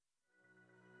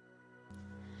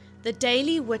The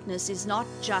Daily Witness is not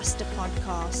just a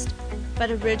podcast,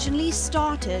 but originally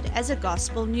started as a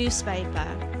gospel newspaper.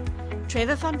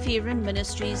 Trevor Van Vieren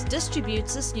Ministries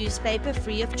distributes this newspaper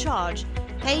free of charge,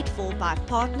 paid for by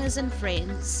partners and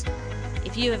friends.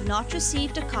 If you have not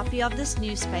received a copy of this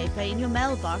newspaper in your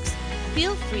mailbox,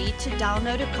 feel free to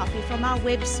download a copy from our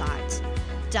website,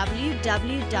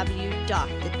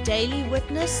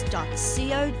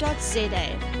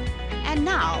 www.thedailywitness.co.za. And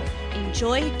now,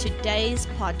 enjoy today's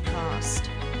podcast.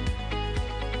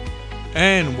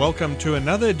 And welcome to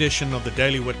another edition of the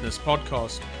Daily Witness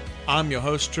podcast. I'm your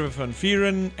host, Trevor Van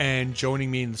Vieren, and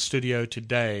joining me in the studio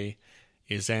today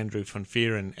is Andrew Van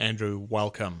Vieren. Andrew,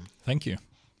 welcome. Thank you.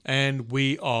 And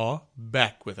we are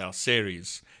back with our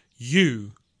series,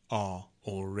 You Are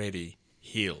Already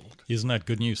Healed. Isn't that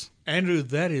good news? Andrew,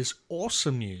 that is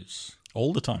awesome news.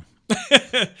 All the time.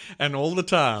 And all the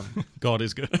time. God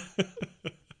is good.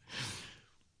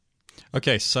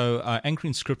 Okay, so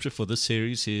anchoring scripture for this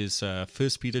series is 1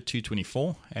 Peter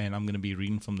 2:24, and I'm going to be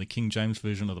reading from the King James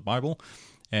Version of the Bible,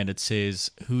 and it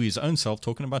says, who his own self,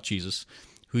 talking about Jesus,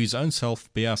 who his own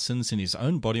self bare our sins in his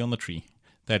own body on the tree,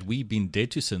 that we, being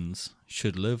dead to sins,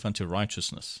 should live unto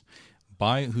righteousness,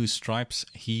 by whose stripes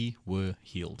he were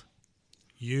healed.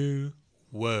 You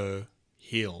were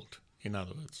healed, in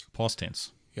other words. Past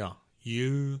tense. Yeah,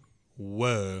 you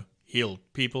were healed.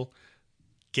 People,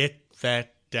 get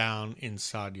that down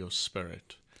inside your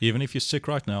spirit. Even if you're sick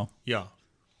right now, Yeah,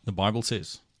 the Bible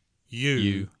says,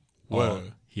 you were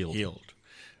are healed.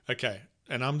 Okay,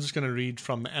 and I'm just going to read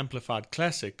from the Amplified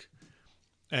Classic,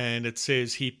 and it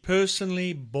says, he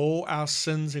personally bore our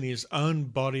sins in his own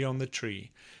body on the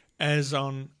tree, as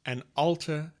on an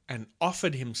altar, and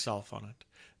offered himself on it,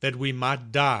 that we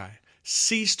might die,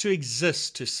 cease to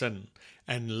exist to sin,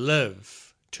 and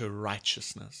live to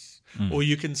righteousness. Or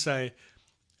you can say,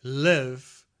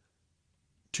 live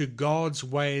to God's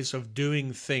ways of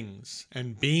doing things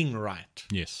and being right.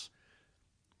 Yes.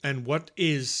 And what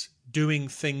is doing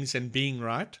things and being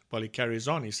right? Well, he carries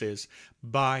on. He says,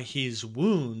 by his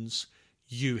wounds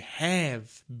you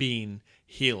have been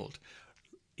healed.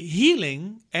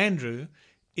 Healing, Andrew,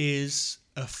 is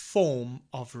a form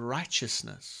of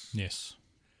righteousness. Yes.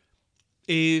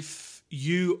 If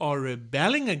you are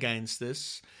rebelling against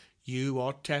this, you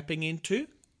are tapping into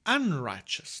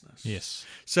unrighteousness. Yes.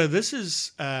 So this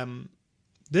is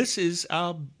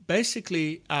our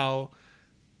basically our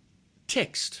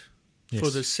text for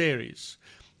Yes. the series,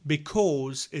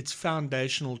 because it's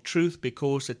foundational truth,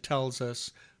 because it tells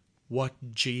us what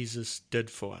Jesus did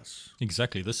for us.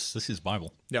 Exactly. This is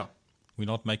Bible. Yeah. We're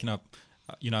not making up,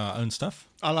 our own stuff.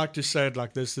 I like to say it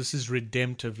like this. This is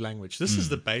redemptive language. This is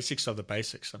the basics of the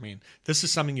basics. I mean, this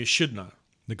is something you should know.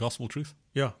 The gospel truth.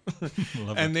 Yeah.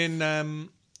 Love And it. then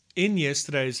in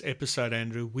yesterday's episode,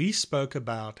 Andrew, we spoke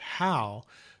about how,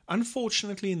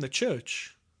 unfortunately, in the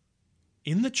church,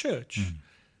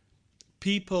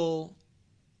 people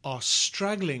are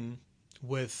struggling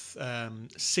with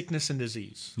sickness and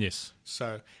disease. Yes.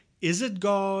 So, is it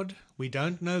God? We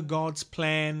don't know God's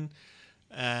plan.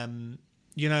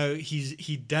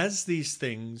 He does these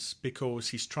things because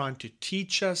he's trying to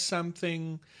teach us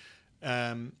something.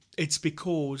 It's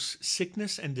because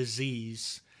sickness and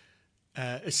disease,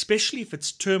 especially if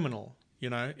it's terminal,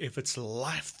 if it's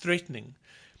life-threatening,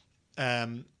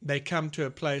 they come to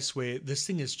a place where this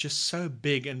thing is just so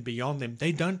big and beyond them,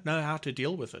 they don't know how to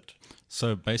deal with it.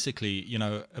 So basically,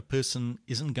 a person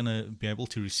isn't going to be able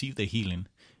to receive their healing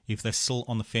if they're still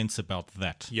on the fence about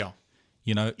that. Yeah.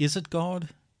 Is it God?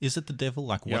 Is it the devil?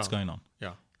 Like, what's going on?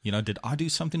 Yeah. Did I do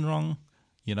something wrong?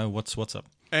 What's up?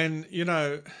 And,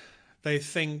 they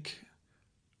think,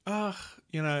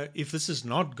 if this is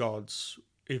not God's,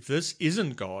 if this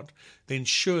isn't God, then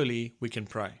surely we can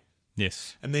pray.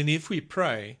 Yes. And then if we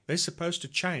pray, they're supposed to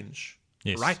change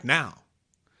Yes. now.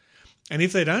 And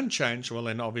if they don't change, well,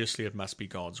 then obviously it must be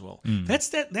God's will. That's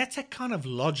that kind of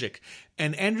logic.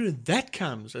 And Andrew, that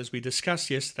comes, as we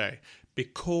discussed yesterday,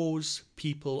 because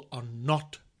people are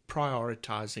not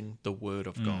prioritizing the Word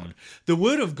of God. The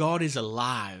Word of God is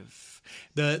alive.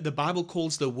 The Bible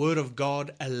calls the Word of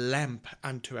God a lamp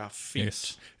unto our feet.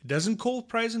 Yes. It doesn't call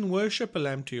praise and worship a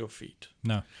lamp to your feet.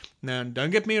 No. Now,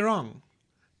 don't get me wrong.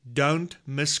 Don't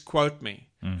misquote me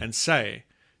and say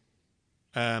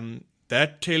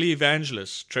that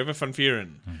televangelist, Trevor Van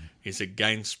Vieren, is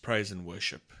against praise and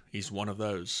worship. He's one of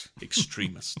those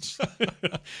extremists.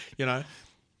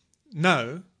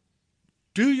 No,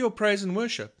 do your praise and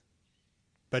worship,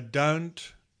 but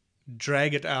don't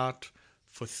drag it out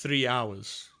for 3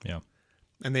 hours. Yeah.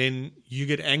 And then you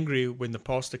get angry when the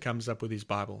pastor comes up with his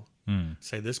Bible.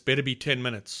 Say, this better be 10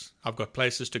 minutes. I've got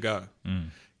places to go.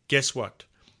 Guess what?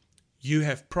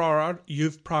 you've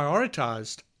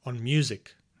prioritized on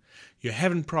music. You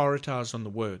haven't prioritized on the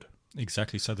word.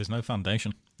 Exactly. So there's no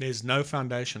foundation. There's no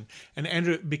foundation. And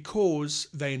Andrew, because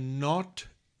they're not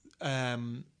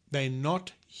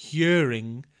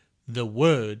hearing the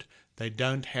word, they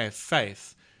don't have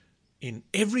faith in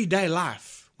everyday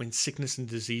life when sickness and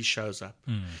disease shows up.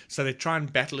 So they try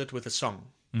and battle it with a song.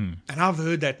 And I've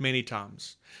heard that many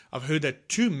times. I've heard that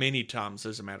too many times,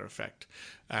 as a matter of fact.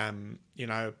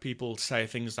 People say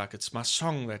things like, it's my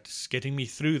song that's getting me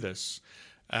through this.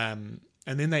 And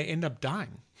then they end up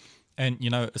dying. And,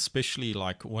 especially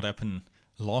like what happened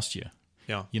last year.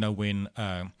 Yeah. When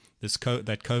that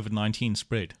COVID-19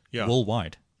 spread Yeah.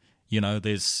 worldwide.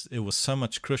 There was so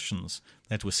much Christians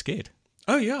that were scared.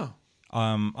 Oh, yeah.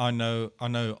 I know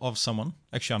someone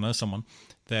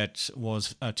that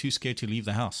was too scared to leave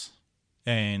the house.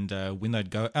 And when they'd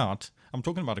go out, I'm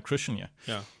talking about a Christian here.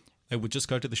 Yeah. They would just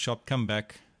go to the shop, come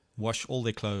back, wash all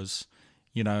their clothes,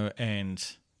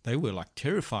 and they were like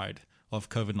terrified of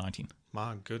COVID-19.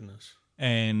 My goodness.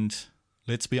 And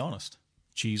let's be honest,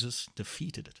 Jesus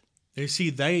defeated it. You see,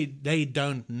 they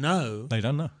don't know. They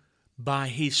don't know. By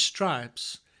his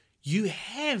stripes, you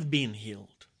have been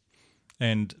healed.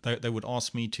 And they would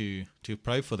ask me to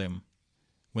pray for them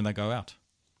when they go out.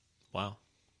 Wow.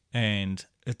 And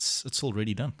it's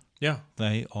already done. Yeah.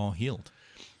 They are healed.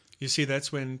 You see,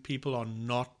 that's when people are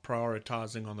not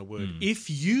prioritizing on the word. If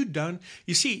you don't,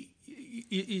 you see,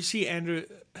 Andrew,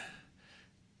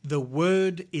 the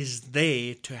word is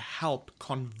there to help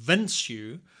convince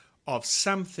you of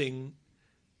something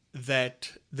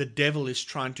that the devil is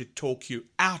trying to talk you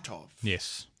out of.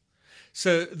 Yes.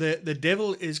 So the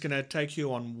devil is going to take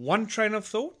you on one train of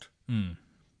thought,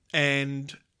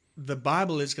 and the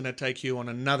Bible is going to take you on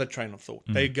another train of thought.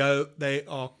 They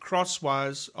are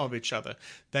crosswise of each other.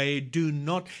 They do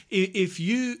not. If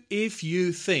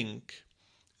you think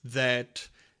that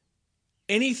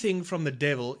anything from the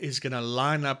devil is going to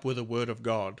line up with the word of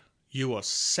God, you are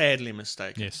sadly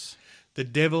mistaken. Yes. The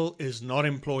devil is not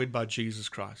employed by Jesus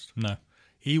Christ. No.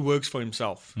 He works for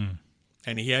himself,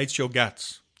 and he hates your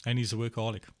guts. And he's a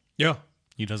workaholic. Yeah.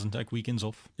 He doesn't take weekends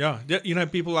off. Yeah.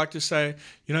 People like to say,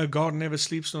 God never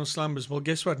sleeps nor slumbers. Well,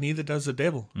 guess what? Neither does the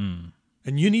devil. And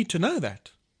you need to know that.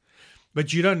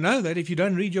 But you don't know that if you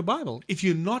don't read your Bible. If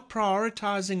you're not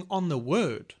prioritizing on the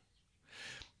Word,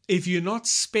 if you're not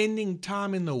spending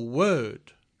time in the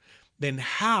Word, then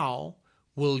how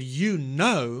will you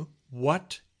know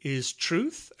what is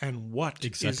truth and what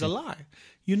is a lie?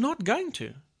 You're not going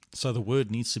to. So the Word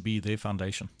needs to be their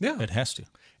foundation. Yeah. It has to.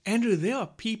 Andrew, there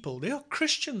are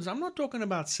Christians. I'm not talking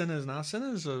about sinners now.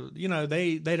 Sinners are,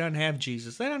 they don't have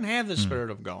Jesus. They don't have the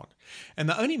Spirit of God. And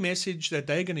the only message that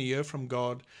they're going to hear from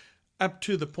God up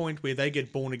to the point where they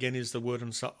get born again is the word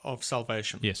of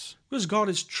salvation. Yes. Because God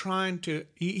is trying to,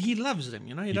 he loves them,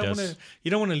 You don't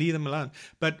want to leave them alone.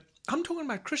 But I'm talking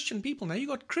about Christian people. Now you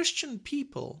got Christian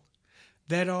people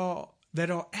that are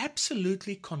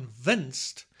absolutely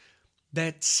convinced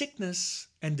that sickness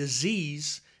and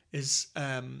disease is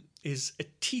a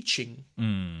teaching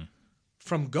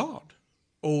from God,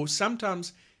 or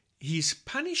sometimes he's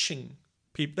punishing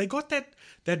people. They got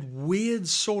that weird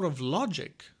sort of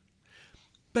logic,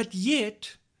 but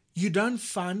yet you don't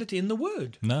find it in the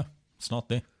Word. No, it's not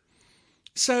there.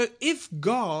 So if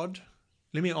God,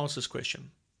 let me ask this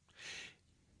question.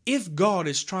 If God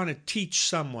is trying to teach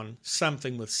someone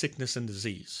something with sickness and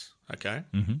disease, okay,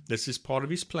 this is part of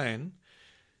his plan,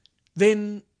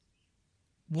 then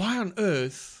why on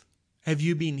earth have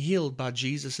you been healed by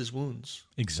Jesus' wounds?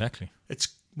 Exactly. It's,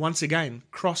 once again,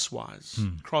 crosswise.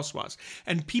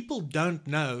 And people don't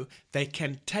know they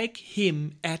can take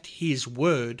him at his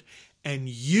word and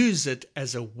use it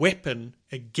as a weapon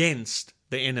against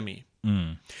the enemy.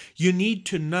 You need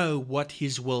to know what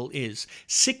his will is.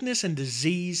 Sickness and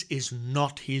disease is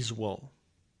not his will.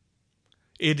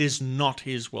 It is not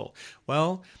his will.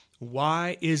 Well,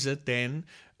 why is it then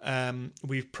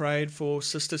we've prayed for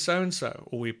sister so-and-so,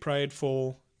 or we prayed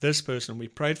for this person, we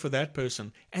prayed for that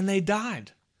person, and they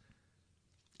died?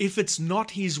 If it's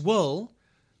not his will,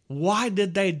 why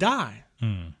did they die?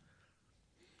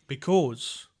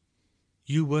 Because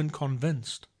you weren't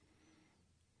convinced.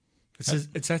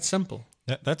 It's that simple.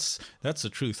 That's the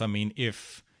truth. I mean,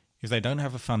 if they don't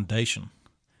have a foundation,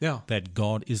 that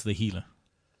God is the healer,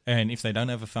 and if they don't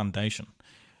have a foundation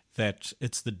that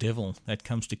it's the devil that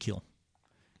comes to kill,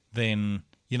 then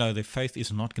their faith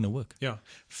is not going to work. Yeah,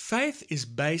 faith is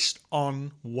based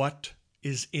on what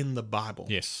is in the Bible.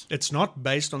 Yes, it's not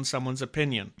based on someone's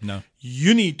opinion. No,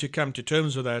 you need to come to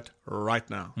terms with that right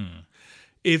now.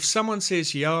 If someone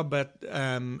says, but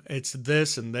it's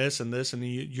this and this and this, and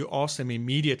you ask them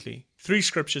immediately, 3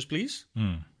 scriptures, please.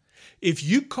 If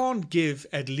you can't give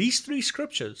at least 3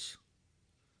 scriptures,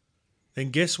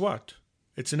 then guess what?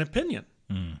 It's an opinion.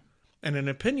 And an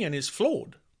opinion is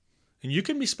flawed. And you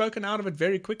can be spoken out of it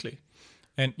very quickly.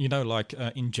 And,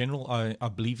 in general, I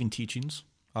believe in teachings.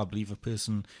 I believe a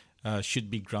person should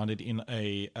be grounded in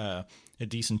a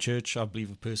decent church. I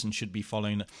believe a person should be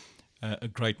following a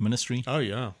great ministry. Oh,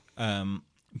 yeah.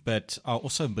 But I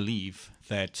also believe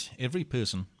that every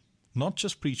person, not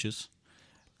just preachers,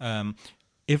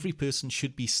 every person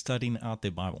should be studying out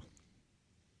their Bible.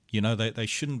 They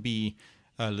shouldn't be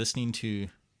listening to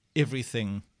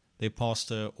everything their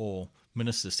pastor or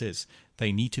minister says.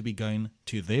 They need to be going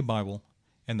to their Bible,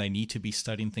 and they need to be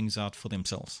studying things out for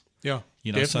themselves. Yeah,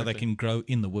 so they can grow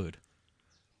in the Word.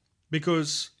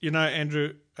 Because,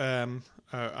 Andrew, I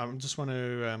just want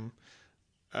to,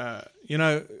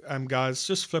 guys,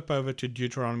 just flip over to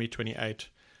Deuteronomy 28,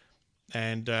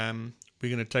 and we're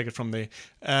going to take it from there.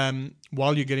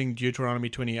 While you're getting Deuteronomy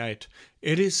 28,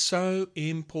 it is so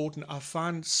important. I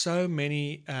find so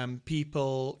many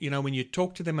people, when you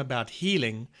talk to them about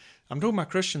healing, I'm talking about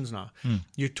Christians now.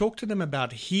 You talk to them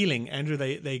about healing, Andrew,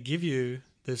 they give you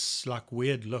this like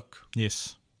weird look.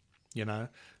 Yes.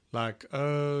 Like,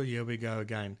 oh, here we go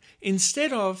again.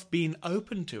 Instead of being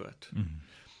open to it.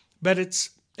 But it's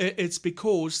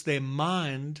because their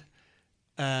mind,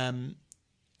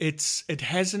 it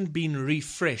hasn't been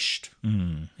refreshed.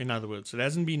 In other words, it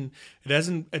hasn't been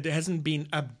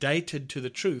updated to the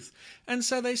truth, and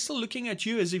so they're still looking at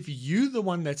you as if you're the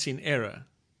one that's in error.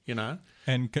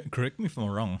 And correct me if I'm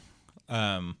wrong.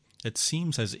 It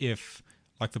seems as if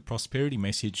like the prosperity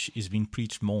message is being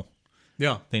preached more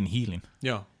than healing.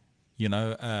 Yeah.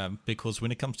 Because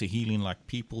when it comes to healing, like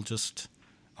people just,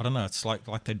 I don't know, it's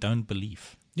like they don't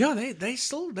believe. Yeah, they're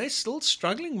still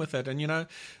struggling with it. And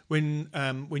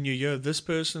when you hear this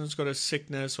person's got a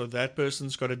sickness or that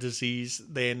person's got a disease,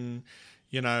 then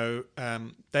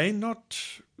they're not.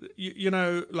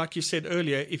 Like you said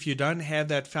earlier, if you don't have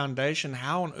that foundation,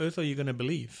 how on earth are you going to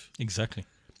believe? Exactly.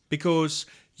 Because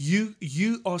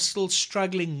you are still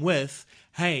struggling with,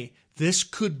 hey, this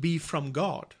could be from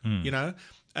God.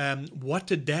 What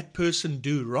did that person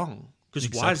do wrong? Because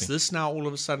why has this now all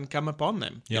of a sudden come upon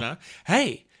them?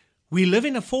 Hey, we live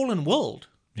in a fallen world.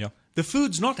 Yeah. The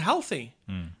food's not healthy.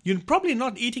 You're probably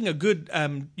not eating a good.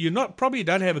 Probably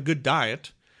don't have a good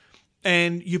diet,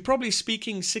 and you're probably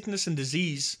speaking sickness and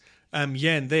disease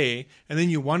here and there, and then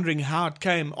you're wondering how it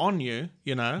came on you.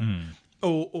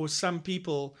 Or some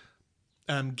people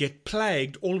get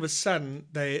plagued. All of a sudden,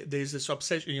 there's this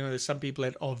obsession. There's some people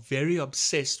that are very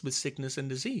obsessed with sickness and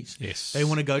disease. Yes. They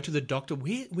want to go to the doctor.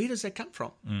 Where does that come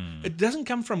from? It doesn't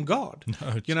come from God.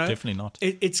 No, it's definitely not.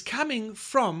 It's coming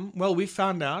from, well, we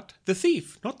found out, the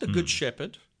thief, not the good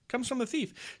shepherd. It comes from the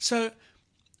thief. So,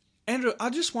 Andrew,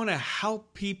 I just want to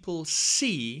help people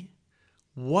see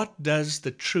what does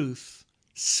the truth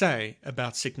say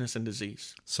about sickness and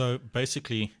disease. So,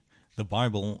 basically, the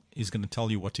Bible is going to tell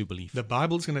you what to believe. The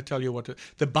Bible's going to tell you what to...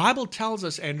 The Bible tells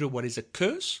us, Andrew, what is a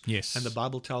curse. Yes. And the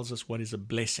Bible tells us what is a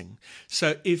blessing.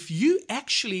 So if you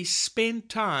actually spend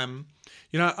time...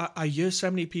 I hear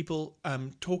so many people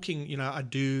talking, I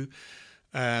do...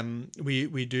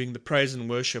 we're doing the praise and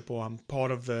worship, or I'm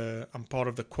part of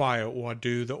the choir, or I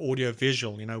do the audio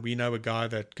visual. We know a guy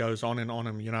that goes on and on,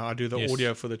 and I do the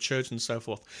audio for the church and so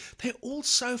forth. They're all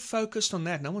so focused on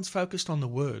that. No one's focused on the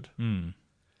word.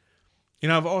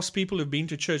 I've asked people who've been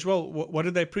to church, well, what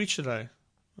did they preach today?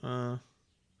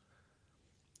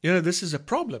 This is a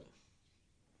problem.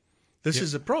 This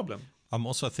is a problem. I'm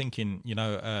also thinking,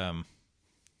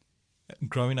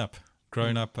 growing up,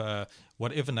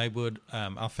 whatever neighborhood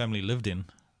our family lived in,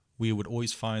 we would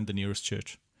always find the nearest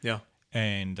church. Yeah.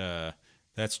 And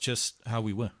that's just how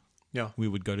we were. Yeah. We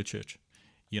would go to church,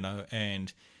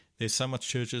 and there's so much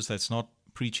churches that's not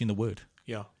preaching the word.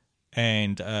 Yeah.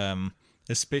 And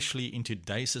especially in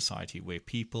today's society where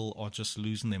people are just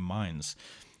losing their minds,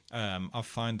 I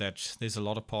find that there's a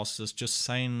lot of pastors just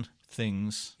saying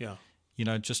things,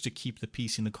 just to keep the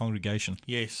peace in the congregation.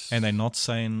 Yes. And they're not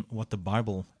saying what the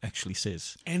Bible actually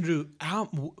says. Andrew,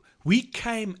 we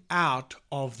came out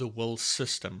of the world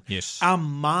system. Yes. Our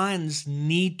minds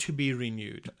need to be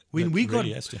renewed. When we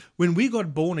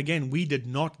got born again, we did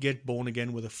not get born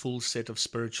again with a full set of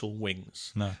spiritual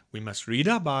wings. No. We must read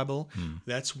our Bible.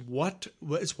 That's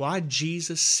why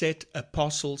Jesus set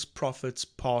apostles, prophets,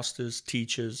 pastors,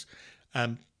 teachers,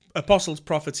 apostles,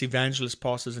 prophets, evangelists,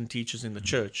 pastors, and teachers in the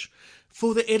church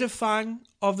for the edifying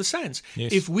of the saints.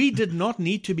 Yes. If we did not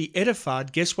need to be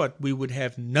edified, guess what? We would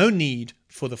have no need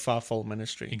for the fivefold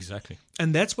ministry. Exactly.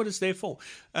 And that's what it's there for.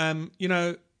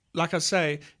 Like I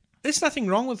say, there's nothing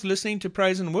wrong with listening to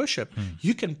praise and worship.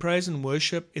 You can praise and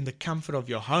worship in the comfort of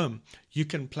your home. You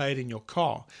can play it in your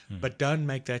car, but don't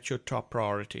make that your top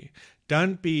priority.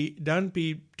 Don't be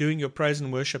doing your praise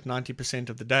and worship 90%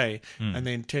 of the day and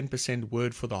then 10%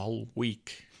 word for the whole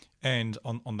week. And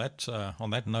on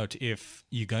that note, if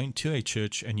you're going to a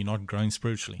church and you're not growing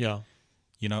spiritually,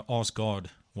 ask God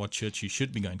what church you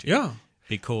should be going to. Yeah,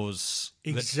 because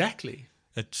exactly.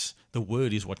 The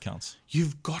word is what counts.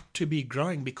 You've got to be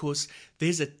growing because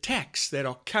there's attacks that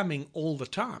are coming all the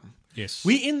time. Yes.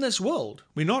 We're in this world.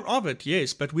 We're not of it,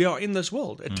 yes, but we are in this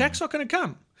world. Attacks are going to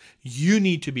come. You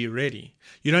need to be ready.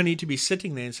 You don't need to be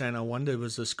sitting there and saying, I wonder,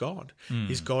 was this God?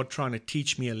 Is God trying to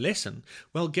teach me a lesson?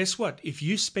 Well, guess what? If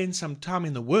you spend some time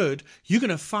in the Word, you're going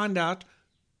to find out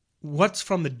what's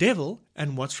from the devil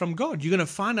and what's from God. You're going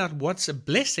to find out what's a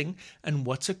blessing and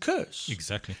what's a curse.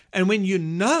 Exactly. And when you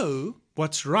know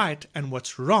what's right and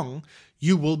what's wrong,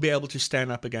 you will be able to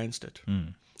stand up against it.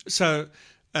 So,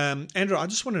 Andrew, I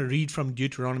just want to read from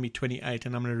Deuteronomy 28,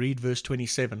 and I'm going to read verse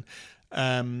 27.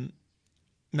 No,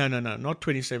 not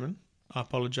 27. I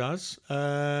apologize.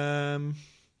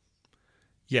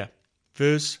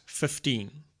 Verse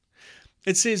 15.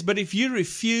 It says, but if you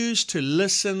refuse to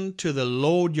listen to the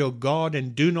Lord your God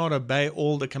and do not obey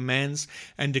all the commands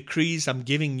and decrees I'm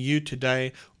giving you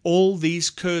today, all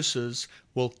these curses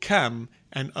will come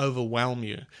and overwhelm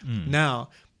you. Now,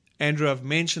 Andrew, I've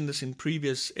mentioned this in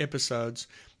previous episodes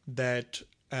that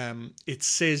it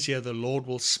says here the Lord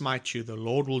will smite you, the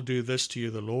Lord will do this to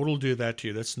you, the Lord will do that to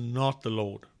you. That's not the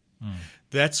Lord.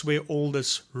 That's where all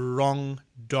this wrong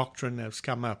doctrine has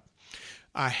come up.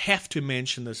 I have to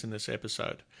mention this in this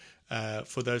episode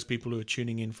for those people who are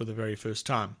tuning in for the very first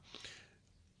time.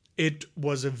 It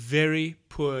was a very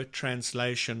poor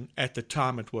translation at the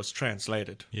time it was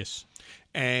translated. Yes.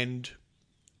 And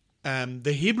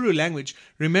the Hebrew language,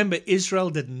 remember, Israel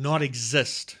did not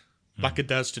exist like it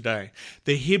does today.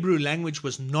 The Hebrew language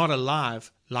was not alive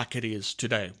like it is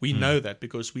today. We know that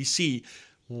because we see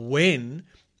when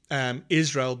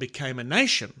Israel became a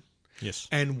nation. Yes.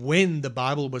 And when the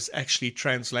Bible was actually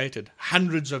translated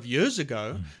hundreds of years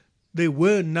ago, there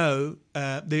were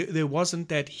there wasn't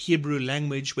that Hebrew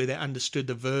language where they understood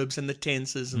the verbs and the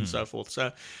tenses and so forth.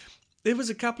 So there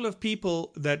was a couple of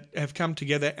people that have come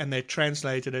together and they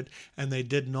translated it, and they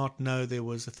did not know there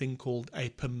was a thing called a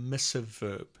permissive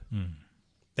verb.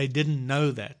 They didn't know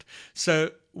that.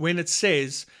 So when it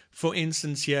says, for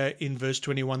instance, here in verse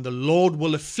 21, the Lord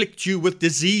will afflict you with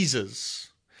diseases,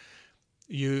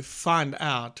 you find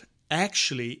out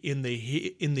actually in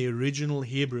the original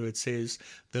Hebrew it says,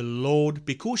 the Lord,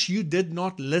 because you did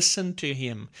not listen to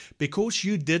him, because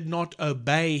you did not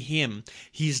obey him,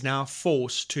 he's now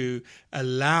forced to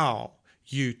allow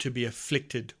you to be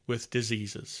afflicted with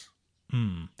diseases.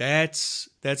 That's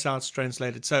how it's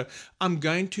translated. So I'm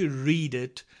going to read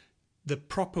it the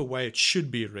proper way it should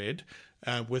be read,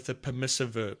 with the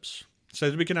permissive verbs, so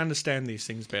that we can understand these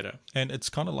things better. And it's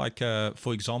kind of like,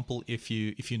 for example, if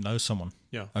you know someone,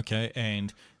 okay,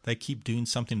 and they keep doing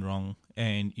something wrong,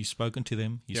 and you've spoken to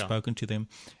them,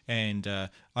 and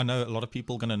I know a lot of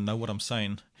people are going to know what I'm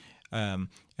saying, and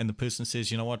the person says,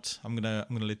 you know what, I'm gonna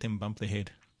let them bump their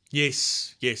head.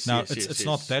 Yes. Now it's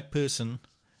not that person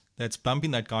that's bumping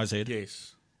that guy's head.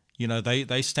 Yes. You know,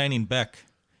 they standing back,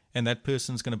 and that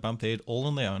person's going to bump their head all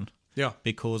on their own. Yeah.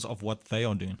 Because of what they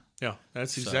are doing. Yeah,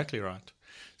 that's exactly right.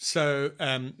 So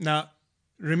now,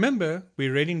 remember, we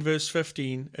read in verse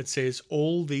 15, it says,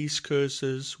 all these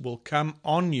curses will come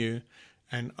on you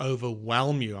and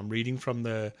overwhelm you. I'm reading from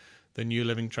the New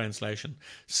Living Translation.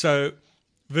 So,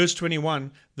 verse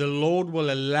 21, the Lord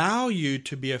will allow you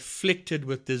to be afflicted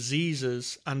with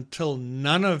diseases until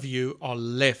none of you are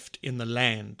left in the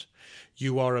land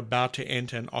you are about to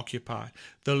enter and occupy.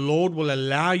 The Lord will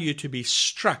allow you to be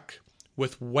struck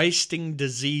with wasting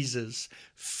diseases,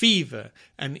 fever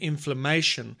and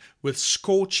inflammation, with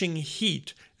scorching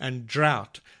heat and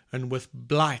drought, and with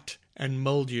blight and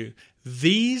mildew.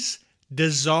 These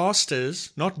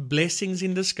disasters, not blessings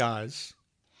in disguise,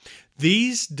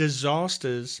 these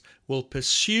disasters will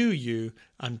pursue you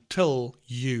until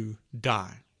you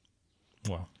die.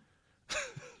 Wow.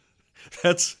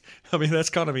 That's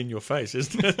kind of in your face,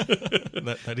 isn't it?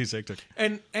 that is hectic.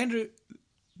 And Andrew,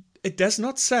 it does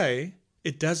not say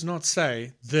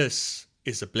this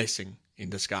is a blessing in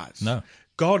disguise. No.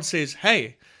 God says,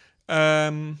 hey,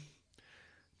 moenie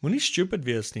stupid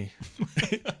wees nie.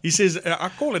 He says, I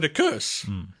call it a curse.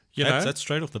 You know? That's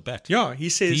straight off the bat. Yeah, he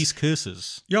says these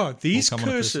curses. Yeah, these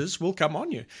curses will come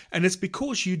on you. And it's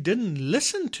because you didn't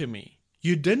listen to me.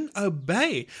 You didn't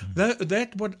obey.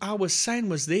 That what I was saying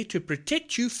was there to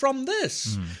protect you from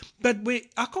this. But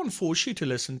I can't force you to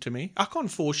listen to me. I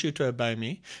can't force you to obey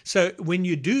me. So when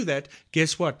you do that,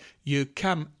 guess what? You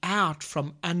come out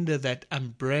from under that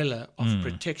umbrella of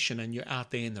protection, and you're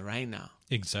out there in the rain now.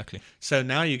 Exactly. So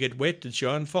now you get wet. It's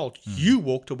your own fault. You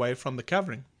walked away from the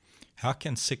covering. How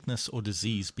can sickness or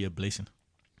disease be a blessing?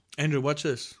 Andrew, watch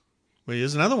this. Well,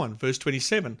 here's another one. Verse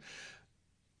 27.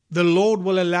 The Lord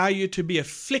will allow you to be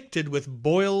afflicted with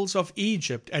boils of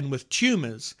Egypt and with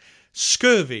tumors,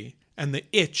 scurvy, and the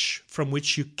itch from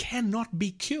which you cannot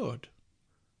be cured.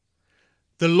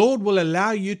 The Lord will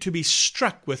allow you to be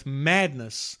struck with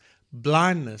madness,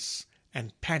 blindness,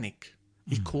 and panic.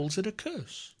 He calls it a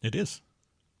curse. It is.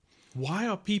 Why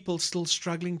are people still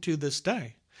struggling to this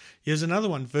day? Here's another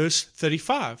one, verse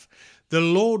 35. The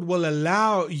Lord will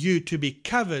allow you to be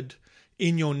covered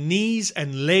in your knees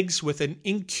and legs with an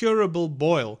incurable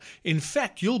boil. In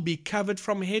fact, you'll be covered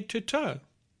from head to toe.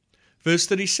 Verse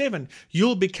 37,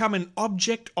 you'll become an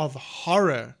object of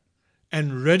horror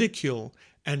and ridicule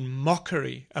and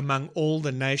mockery among all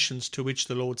the nations to which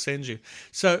the Lord sends you.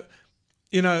 So,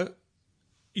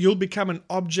 you'll become an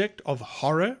object of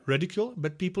horror, ridicule,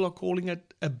 but people are calling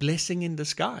it a blessing in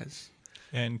disguise.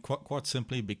 And quite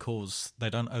simply because they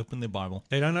don't open their Bible.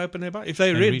 They don't open their Bible. If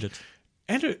they read it.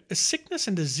 Andrew, a sickness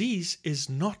and disease is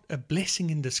not a blessing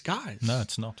in disguise. No,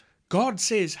 it's not. God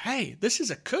says, hey, this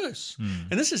is a curse.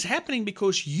 And this is happening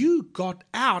because you got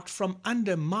out from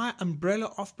under my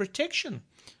umbrella of protection.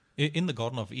 In the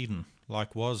Garden of Eden,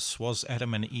 was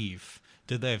Adam and Eve,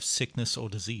 did they have sickness or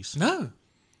disease? No.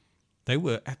 They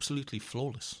were absolutely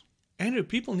flawless. Andrew,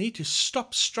 people need to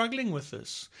stop struggling with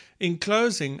this. In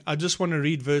closing, I just want to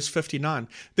read verse 59.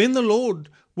 Then the Lord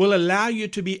will allow you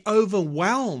to be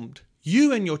overwhelmed,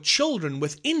 you and your children,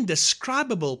 with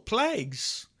indescribable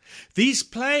plagues. These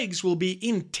plagues will be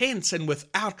intense and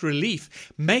without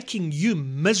relief, making you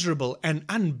miserable and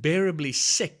unbearably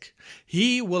sick.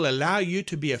 He will allow you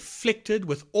to be afflicted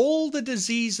with all the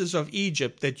diseases of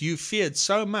Egypt that you feared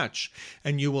so much,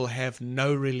 and you will have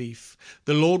no relief.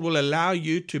 The Lord will allow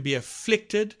you to be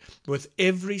afflicted with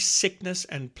every sickness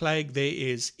and plague there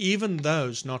is, even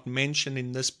those not mentioned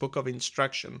in this book of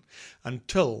instruction,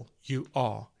 until you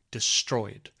are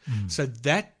destroyed. So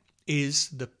that is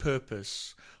the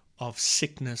purpose of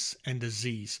sickness and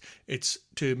disease. It's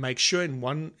to make sure in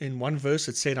one verse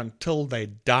it said until they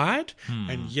died,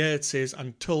 and here it says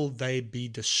until they be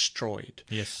destroyed.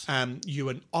 Yes. You're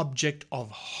an object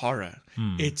of horror.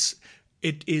 It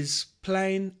is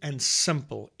plain and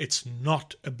simple. It's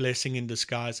not a blessing in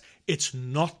disguise. It's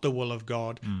not the will of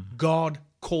God. God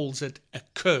calls it a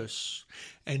curse.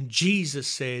 And Jesus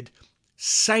said,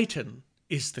 Satan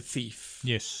is the thief.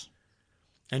 Yes.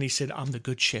 And he said, I'm the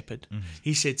good shepherd.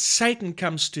 He said, Satan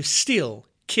comes to steal,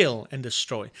 kill, and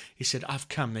destroy. He said, I've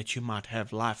come that you might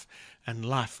have life, and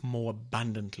life more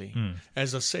abundantly.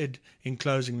 As I said in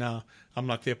closing now, I'm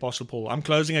like the Apostle Paul. I'm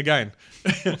closing again.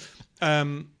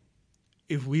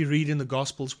 If we read in the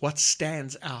Gospels, what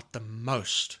stands out the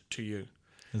most to you?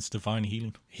 It's divine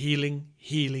healing. Healing,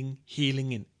 healing,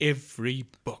 healing in every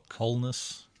book.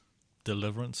 Wholeness,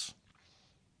 deliverance.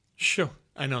 Sure.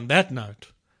 And on that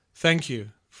note, thank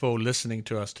you for listening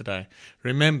to us today.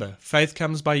 Remember, faith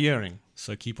comes by hearing.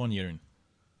 So keep on hearing.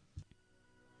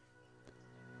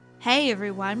 Hey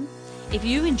everyone, if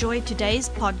you enjoyed today's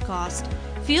podcast,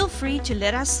 feel free to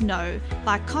let us know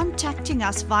by contacting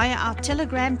us via our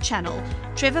Telegram channel,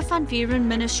 Trevor Van Vieren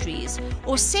Ministries,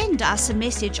 or send us a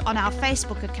message on our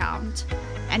Facebook account.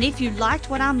 And if you liked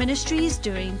what our ministry is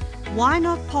doing, why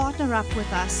not partner up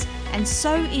with us and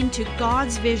sow into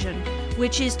God's vision,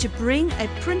 which is to bring a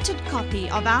printed copy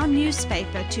of our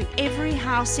newspaper to every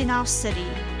house in our city.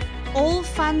 All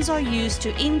funds are used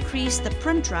to increase the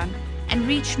print run and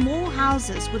reach more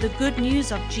houses with the good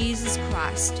news of Jesus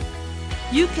Christ.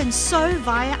 You can sow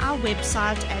via our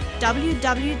website at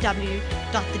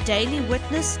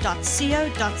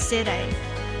www.thedailywitness.co.za.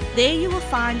 There you will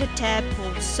find a tab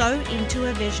called Sow into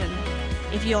a Vision.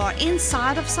 If you are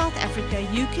inside of South Africa,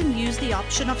 you can use the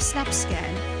option of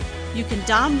SnapScan. You can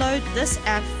download this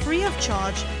app free of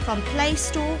charge from Play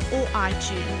Store or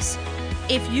iTunes.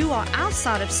 If you are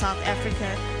outside of South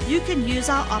Africa, you can use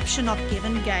our option of Give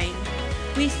and Gain.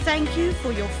 We thank you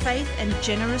for your faith and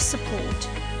generous support.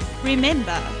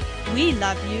 Remember, we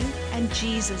love you and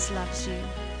Jesus loves you.